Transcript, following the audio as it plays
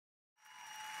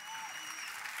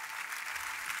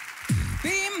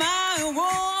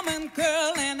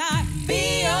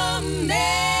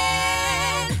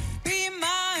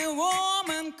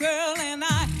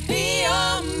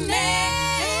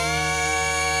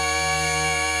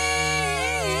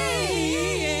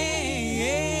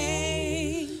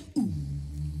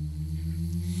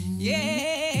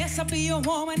be your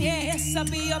woman, yes, I'll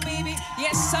be your baby.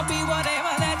 Yes, I'll be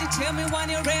whatever that you tell me when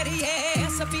you're ready.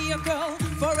 Yes, I'll be your girl,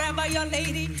 forever your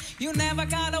lady. You never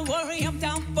gotta worry, I'm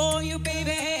down for you,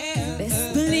 baby.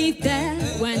 Best believe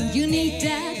that when you need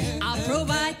that, I'll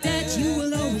provide that, you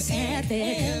will always have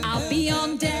it. I'll be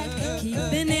on deck,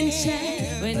 keeping in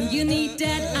check. When you need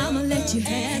that, I'ma let you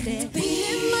have it. Be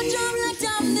in my drum like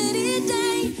Tom Diddy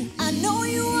Day. I know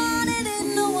you want it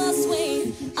in the worst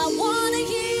way. I wanna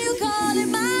hear you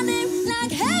calling my name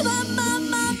like hey mama,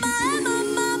 mama, hey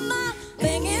mama.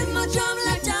 Banging my drum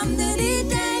like Tom Diddy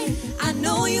Day. I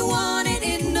know you want it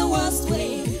in the worst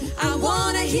way. I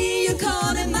wanna hear you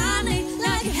calling my name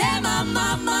like hey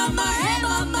mama, mama, hey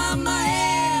mama,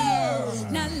 hey.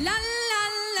 La la la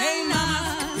la. Hey mama,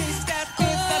 it's that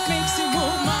beat that makes you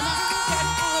move, mama. Get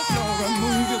on the floor and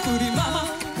move your booty, mama.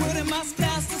 Put in my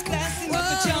splash, blasting up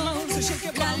the channel. So shake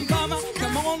your bum, mama.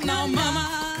 Come on now, mama.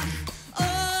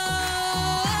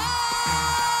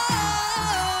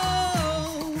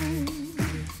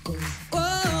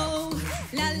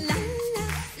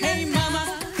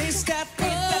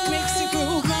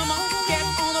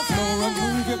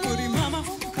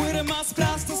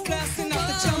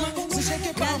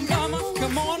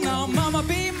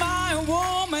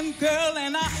 Girl,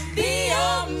 and I be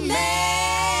your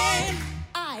man.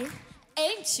 I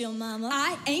ain't your mama.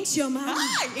 I ain't your mama.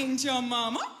 I ain't your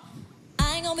mama.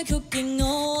 I ain't gonna be cooking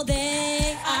all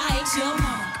day. I ain't your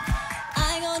mama.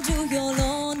 I ain't gonna do your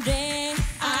laundry.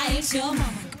 I ain't your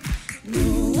mama.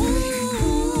 No,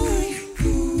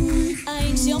 I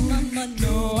ain't your mama.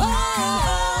 No,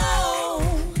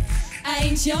 I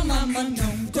ain't your mama.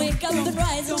 No, wake up and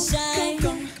rise and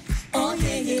shine. Oh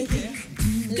yeah, yeah, yeah.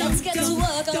 Let's get to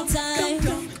work on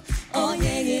time. Oh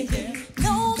yeah, yeah, yeah.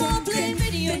 No more playing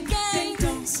video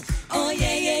games. Oh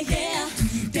yeah, yeah, yeah.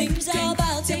 Things are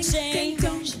about to change.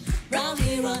 Round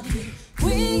here, round here.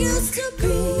 We used to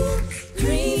be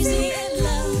crazy in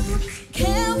love.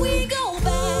 Can we go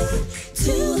back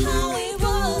to how it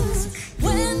was?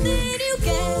 When did you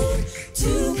get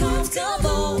too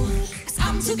comfortable? 'Cause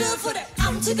I'm too good for that.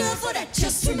 I'm too good for that.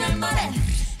 Just remember that.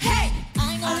 Hey,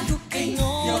 I ain't gonna cooking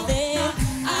all day.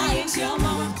 I ain't your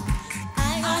mama.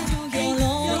 I ain't do your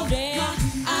laundry.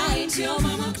 I ain't your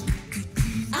mama.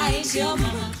 I ain't your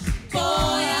mama. Boy,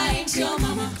 I ain't your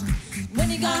mama. When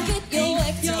you gonna get your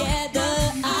act together?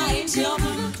 I ain't your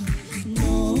mama.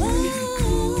 No,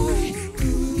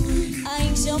 I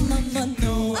ain't your mama.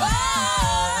 No,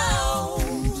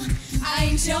 I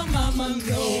ain't your mama.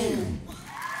 No.